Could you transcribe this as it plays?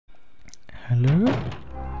Hello?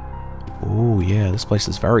 Oh, yeah, this place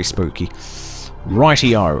is very spooky.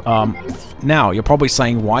 Rightio. Now, you're probably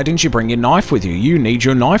saying, why didn't you bring your knife with you? You need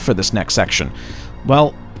your knife for this next section.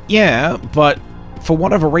 Well, yeah, but for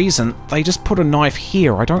whatever reason, they just put a knife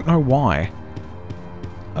here. I don't know why.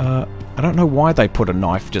 I don't know why they put a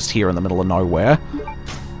knife just here in the middle of nowhere.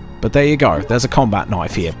 But there you go. There's a combat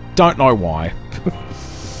knife here. Don't know why.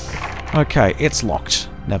 Okay, it's locked.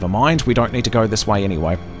 Never mind. We don't need to go this way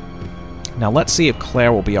anyway. Now, let's see if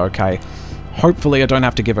Claire will be okay. Hopefully, I don't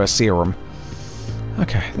have to give her serum.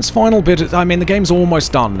 Okay, this final bit... I mean, the game's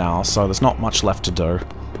almost done now, so there's not much left to do.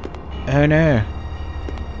 Oh, no.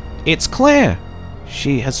 It's Claire!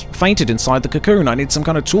 She has fainted inside the cocoon. I need some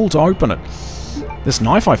kind of tool to open it. This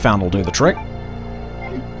knife I found will do the trick.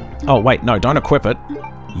 Oh, wait, no, don't equip it.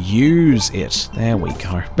 Use it. There we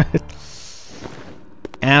go.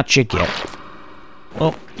 Out you get.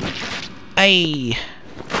 Oh. Hey!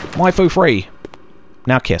 Waifu free.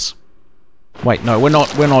 Now kiss. Wait, no, we're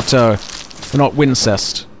not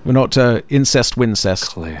wincest. We're not, incest wincest.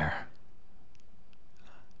 Claire.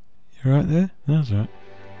 You right there? That's right.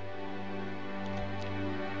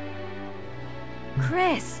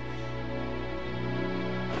 Chris!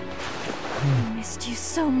 I missed you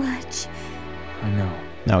so much. I know.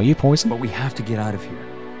 Now, are you poisoned? But we have to get out of here.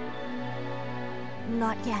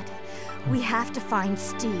 Not yet. We have to find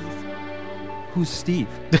Steve. Who's Steve?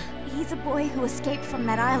 He's a boy who escaped from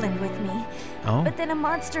that island with me. Oh. But then a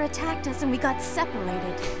monster attacked us and we got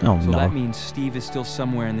separated. Oh, So no. that means Steve is still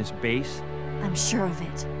somewhere in this base? I'm sure of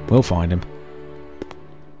it. We'll find him.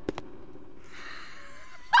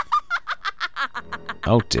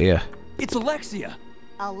 Oh, dear. It's Alexia!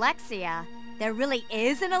 Alexia? There really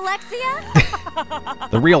is an Alexia?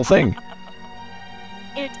 The real thing.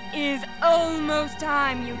 It is almost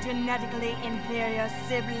time, you genetically inferior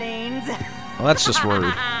siblings. Well, that's just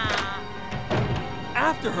rude.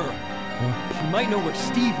 After her! She might know where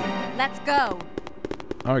Steve is. Let's go.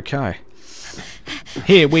 Okay.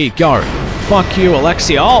 Here we go. Fuck you,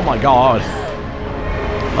 Alexia. Oh my god.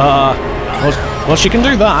 Well, she can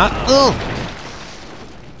do that. Ugh.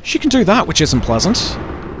 She can do that, which isn't pleasant.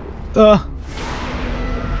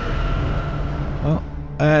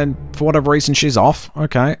 And for whatever reason, she's off.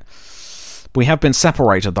 Okay. We have been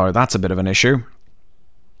separated, though. That's a bit of an issue.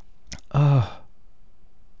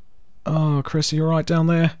 Oh, Chris, are you alright down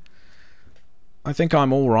there? I think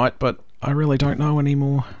I'm alright, but I really don't know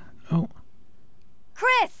anymore. Oh.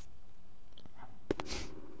 Chris!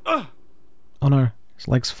 Oh no. His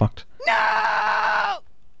leg's fucked. No!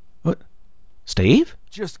 What? Steve?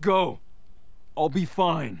 Just go. I'll be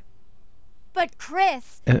fine. But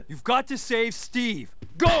Chris... You've got to save Steve.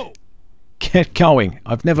 Go! Get going.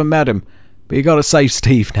 I've never met him, but you gotta save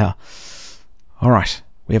Steve now. Alright.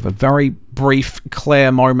 We have a very brief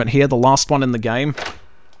Claire moment here, the last one in the game.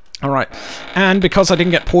 Alright. And because I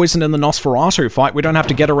didn't get poisoned in the Nosferatu fight, we don't have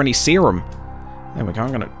to get her any serum. There we go.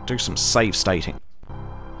 I'm gonna do some save stating.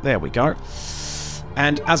 There we go.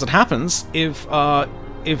 And as it happens, if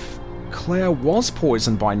Claire was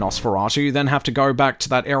poisoned by Nosferatu, you then have to go back to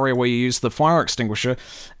that area where you use the fire extinguisher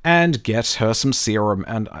and get her some serum.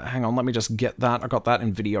 And hang on, let me just get that. I got that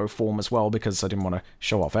in video form as well because I didn't want to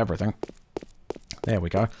show off everything. There we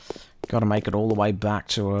go. Got to make it all the way back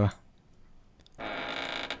to a...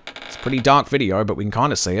 It's a pretty dark video, but we can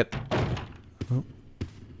kind of see it. Oh.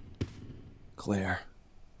 Claire.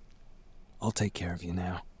 I'll take care of you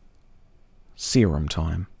now. Serum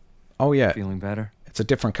time. Oh yeah. Feeling better? It's a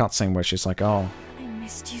different cutscene where she's like, oh. I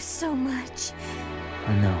missed you so much.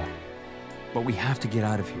 I know. But we have to get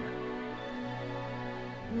out of here.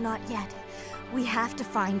 Not yet. We have to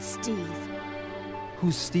find Steve.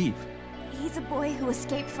 Who's Steve? He's a boy who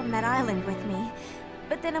escaped from that island with me.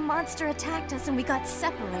 But then a monster attacked us and we got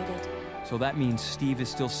separated. So that means Steve is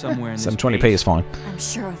still somewhere in this 720p base? is fine. I'm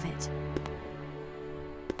sure of it.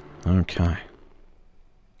 Okay.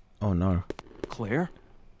 Oh no. Claire?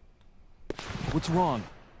 What's wrong?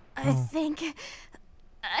 I think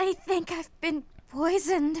I've been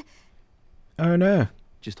poisoned. Oh no.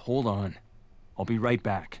 Just hold on. I'll be right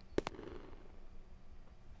back.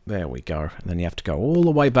 There we go. And then you have to go all the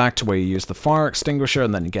way back to where you use the fire extinguisher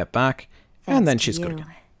and then you get back. And then she's good.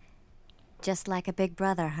 Just like a big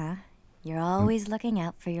brother, huh? You're always looking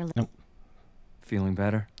out for your... Nope. Feeling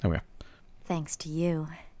better? There we go. Thanks to you.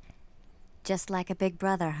 Just like a big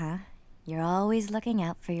brother, huh? You're always looking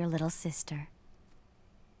out for your little sister.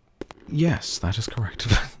 Yes, that is correct.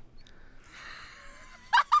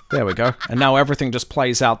 There we go. And now everything just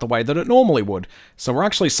plays out the way that it normally would. So we're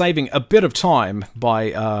actually saving a bit of time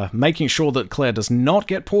by making sure that Claire does not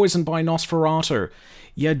get poisoned by Nosferatu.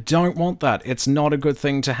 You don't want that. It's not a good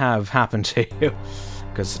thing to have happen to you.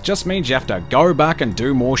 Because it just means you have to go back and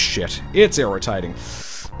do more shit. It's irritating.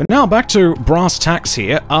 But now back to brass tacks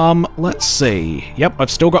here. Let's see. Yep,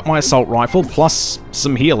 I've still got my assault rifle, plus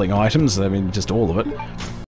some healing items. I mean, just all of it.